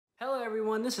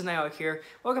everyone, this is Niall here.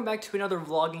 Welcome back to another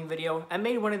vlogging video. I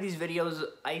made one of these videos,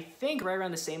 I think, right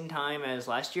around the same time as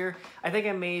last year. I think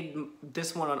I made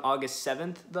this one on August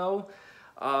 7th, though.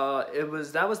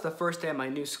 That was the first day of my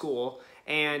new school,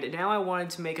 and now I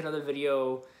wanted to make another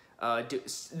video.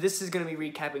 This is going to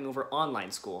be recapping over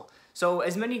online school. So,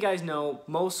 as many of you guys know,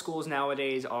 most schools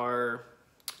nowadays are,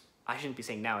 I shouldn't be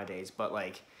saying nowadays, but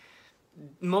like,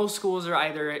 most schools are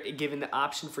either given the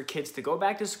option for kids to go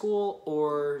back to school,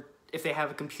 or if they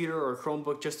have a computer or a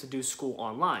Chromebook, just to do school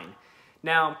online.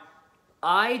 Now,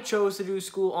 I chose to do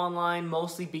school online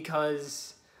mostly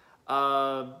because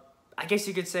I guess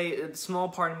you could say a small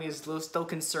part of me is still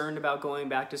concerned about going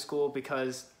back to school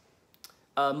because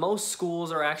most schools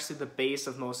are actually the base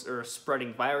of most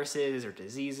spreading viruses or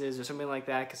diseases or something like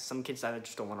that, because some kids either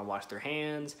just don't want to wash their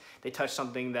hands, they touch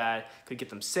something that could get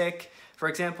them sick. For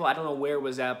example, I don't know where it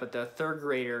was at, but the third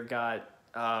grader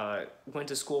went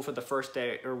to school for the first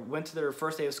day, or went to their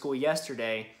first day of school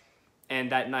yesterday,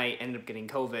 and that night ended up getting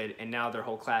COVID, and now their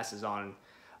whole class is on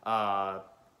I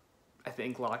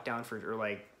think lockdown or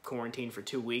like quarantine for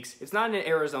 2 weeks. It's not in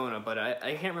Arizona, but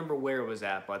I can't remember where it was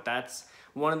at, but that's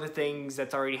one of the things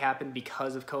that's already happened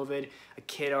because of COVID. A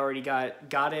kid already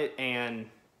got it, and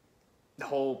the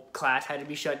whole class had to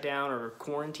be shut down or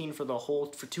quarantined for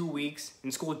 2 weeks,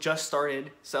 and school just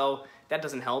started, so that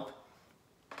doesn't help.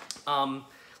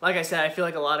 Like I said, I feel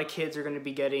like a lot of kids are going to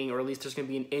be getting, or at least there's going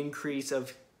to be an increase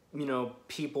of, you know,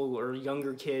 people or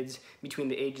younger kids between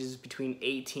the ages between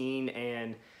 18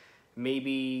 and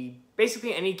maybe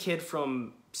basically any kid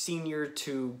from senior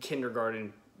to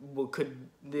kindergarten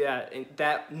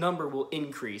that number will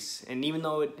increase. And even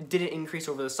though it didn't increase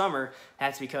over the summer,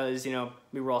 that's because, you know,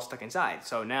 we were all stuck inside.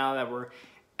 So now that we're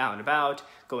out and about,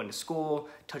 going to school,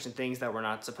 touching things that we're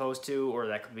not supposed to, or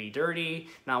that could be dirty,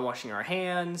 not washing our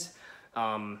hands,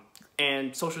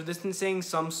 and social distancing,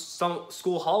 some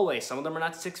school hallways, some of them are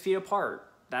not 6 feet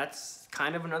apart. That's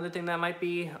kind of another thing that might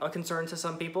be a concern to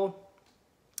some people.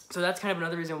 So that's kind of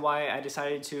another reason why I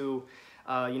decided to,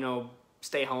 you know,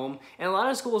 stay home. And a lot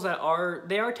of schools they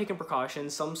are taking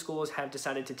precautions. Some schools have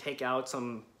decided to take out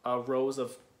some rows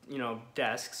of, you know,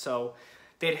 desks. So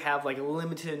they'd have like a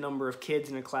limited number of kids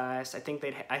in a class.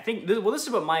 Well, this is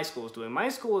what my school is doing. My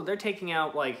school, they're taking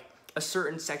out like a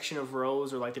certain section of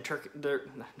rows, or like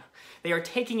they are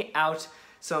taking out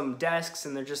some desks,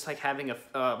 and they're just like having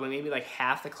maybe like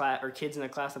half the class or kids in the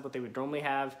class of what they would normally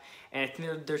have. And I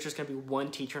think there's just gonna be one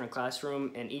teacher in a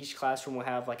classroom, and each classroom will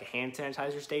have like a hand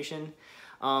sanitizer station.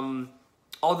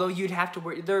 Although you'd have to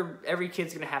wear, every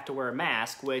kid's gonna have to wear a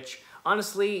mask, which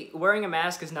honestly, wearing a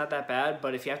mask is not that bad,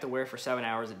 but if you have to wear it for 7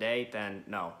 hours a day, then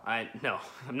no, I'm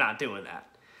not doing that.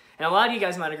 And a lot of you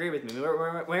guys might agree with me.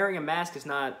 Wearing a mask is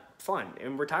not fun,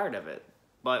 and we're tired of it.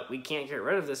 But we can't get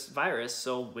rid of this virus,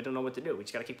 so we don't know what to do. We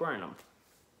just gotta keep wearing them.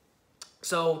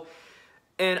 So,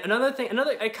 and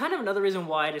another reason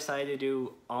why I decided to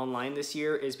do online this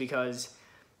year is because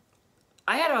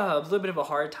I had a little bit of a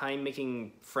hard time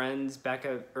making friends back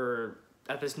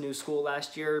at this new school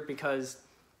last year, because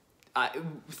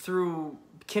through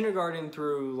kindergarten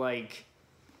through like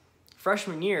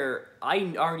freshman year,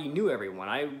 I already knew everyone.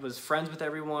 I was friends with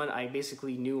everyone. I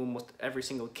basically knew almost every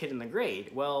single kid in the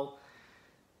grade. Well,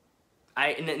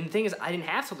 and the thing is, I didn't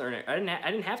have to learn it. I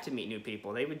didn't have to meet new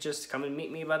people. They would just come and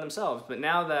meet me by themselves. But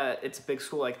now that it's a big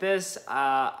school like this,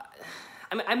 I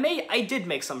did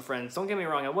make some friends. Don't get me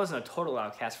wrong. I wasn't a total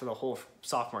outcast for the whole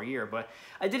sophomore year, but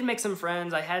I did make some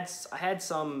friends. I had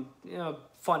some, you know,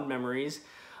 fun memories.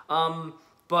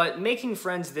 But making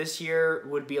friends this year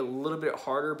would be a little bit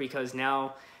harder, because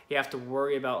now you have to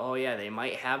worry about, oh yeah, they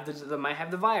might have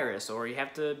the virus, or you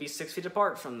have to be 6 feet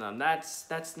apart from them.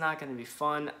 That's not going to be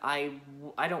fun. I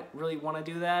don't really want to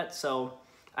do that, so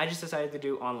I just decided to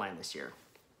do online this year.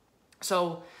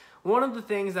 So one of the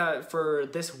things that for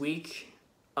this week,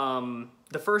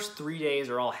 the first 3 days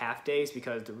are all half days,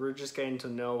 because we're just getting to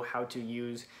know how to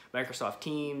use Microsoft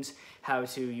Teams, how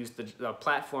to use the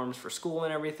platforms for school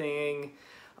and everything.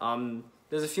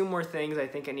 There's a few more things I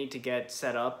think I need to get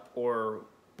set up, or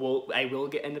I will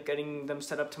end up getting them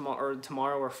set up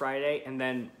tomorrow or Friday, and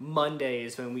then Monday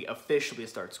is when we officially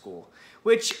start school,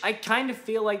 which I kind of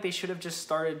feel like they should have just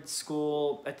started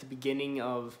school at the beginning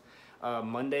of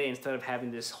Monday instead of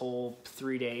having this whole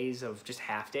 3 days of just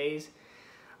half days.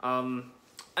 I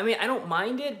mean, I don't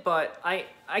mind it, but I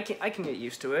can get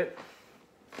used to it,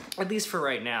 at least for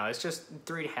right now. It's just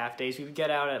 3 half days. We would get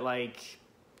out at like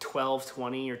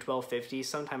 12:20 or 12:50,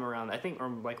 sometime around, I think, or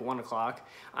like 1 o'clock.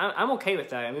 I'm okay with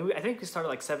that. I mean, I think we started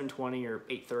like 7:20 or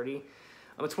 8:30.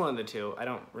 It's one of the two. I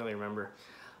don't really remember.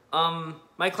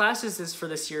 My classes for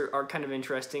this year are kind of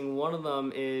interesting. One of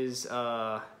them is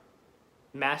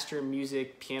master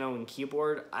music, piano, and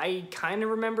keyboard. I kind of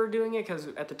remember doing it because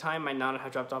at the time my nana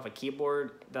had dropped off a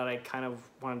keyboard that I kind of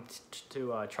wanted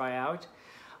to try out.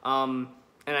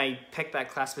 And I picked that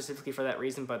class specifically for that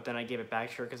reason, but then I gave it back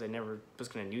to her because I never was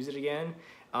going to use it again.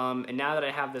 And now that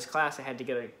I have this class, I had to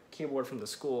get a keyboard from the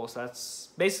school. So that's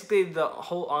basically the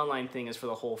whole online thing is for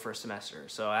the whole first semester.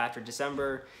 So after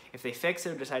December, if they fix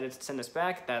it or decide to send us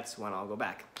back, that's when I'll go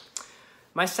back.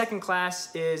 My second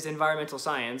class is environmental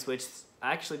science, which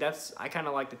actually I kind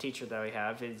of like the teacher that we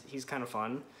have. He's kind of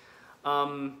fun.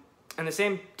 And the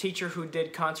same teacher who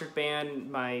did concert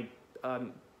band, my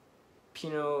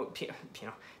piano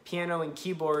and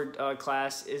keyboard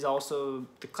class is also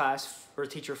the class or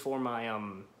teacher for my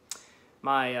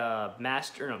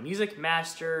music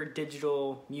master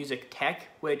digital music tech,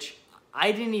 which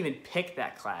I didn't even pick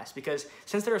that class because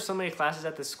since there are so many classes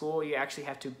at the school, you actually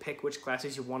have to pick which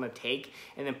classes you want to take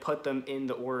and then put them in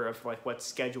the order of like what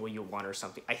schedule you want or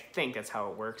something. I think that's how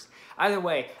it works. Either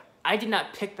way, I did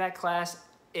not pick that class.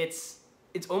 It's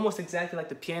almost exactly like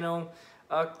the piano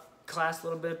class a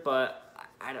little bit, but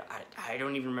I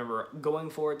don't even remember going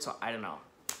for it, so I don't know.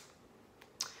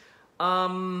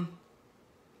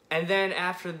 And then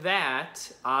after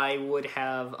that, I would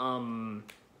have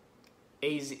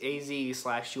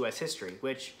AZ/US history,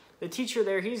 which the teacher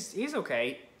there, he's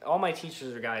okay. All my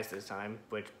teachers are guys this time,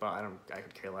 but I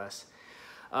could care less.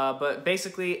 But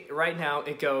basically, right now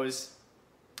it goes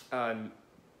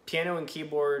piano and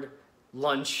keyboard,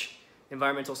 lunch,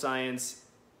 environmental science,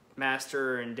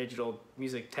 master and digital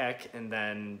music tech, and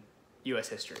then US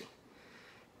history.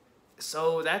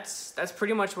 So that's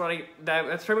pretty much what I'm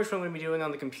going to be doing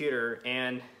on the computer,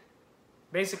 and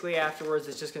basically afterwards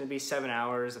it's just going to be 7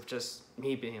 hours of just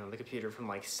me being on the computer from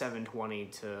like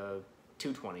 7:20 to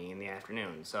 2:20 in the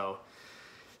afternoon. So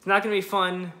it's not going to be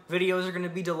fun. Videos are going to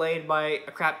be delayed by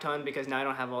a crap ton because now I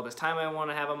don't have all this time I want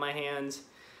to have on my hands.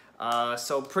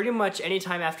 So pretty much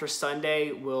anytime after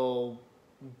Sunday will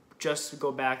just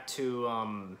go back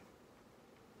to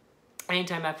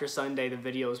anytime after Sunday, the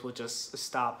videos will just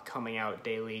stop coming out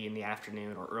daily in the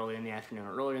afternoon or early in the afternoon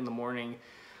or early in the morning.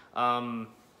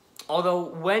 Although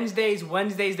Wednesdays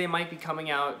they might be coming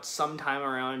out sometime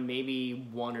around maybe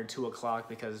 1 or 2 o'clock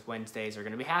because Wednesdays are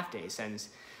going to be half days. Since,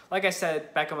 like I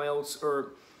said, back on my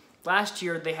last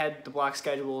year they had the block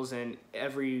schedules and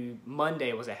every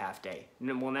Monday was a half day.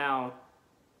 Well, now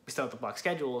we still have the block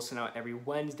schedule, so now every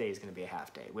Wednesday is going to be a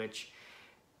half day, which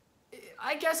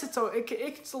I guess it's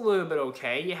a little bit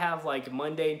okay. You have like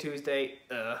Monday and Tuesday,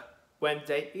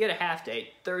 Wednesday, you get a half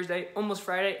day, Thursday, almost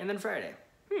Friday, and then Friday.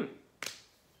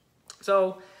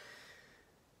 So,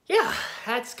 yeah,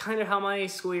 that's kind of how my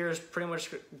school year is pretty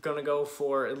much going to go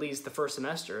for at least the first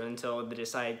semester until they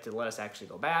decide to let us actually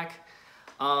go back.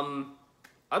 Other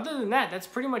than that, that's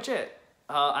pretty much it.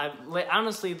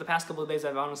 Honestly, the past couple of days,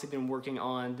 I've honestly been working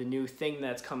on the new thing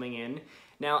that's coming in.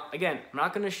 Now, again, I'm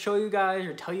not going to show you guys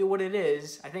or tell you what it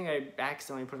is. I think I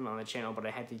accidentally put it on the channel, but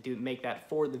I had to make that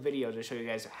for the video to show you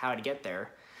guys how to get there.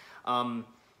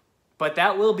 But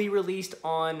that will be released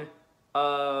on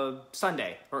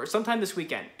Sunday or sometime this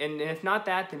weekend. And if not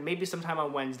that, then maybe sometime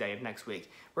on Wednesday of next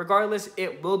week. Regardless,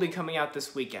 it will be coming out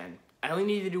this weekend. I only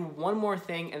need to do one more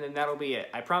thing, and then that'll be it.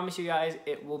 I promise you guys,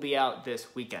 it will be out this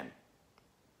weekend.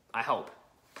 I hope.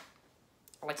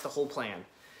 That's the whole plan.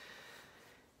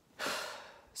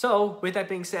 So, with that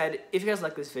being said, if you guys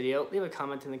like this video, leave a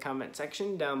comment in the comment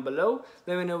section down below.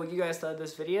 Let me know what you guys thought of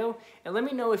this video. And let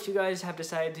me know if you guys have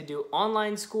decided to do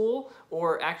online school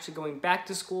or actually going back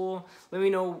to school. Let me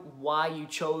know why you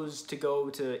chose to go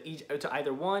to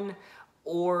either one.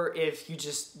 Or if you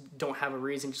just don't have a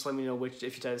reason, just let me know if you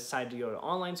decide to go to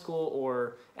online school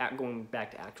or going back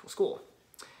to actual school.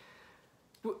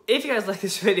 If you guys like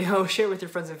this video, share it with your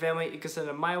friends and family. You can send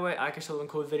them my way. I can show them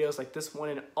cool videos like this one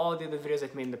and all the other videos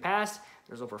I've made in the past.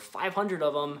 There's over 500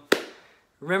 of them.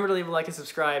 Remember to leave a like and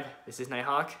subscribe. This is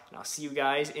Nighthawk, and I'll see you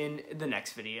guys in the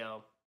next video.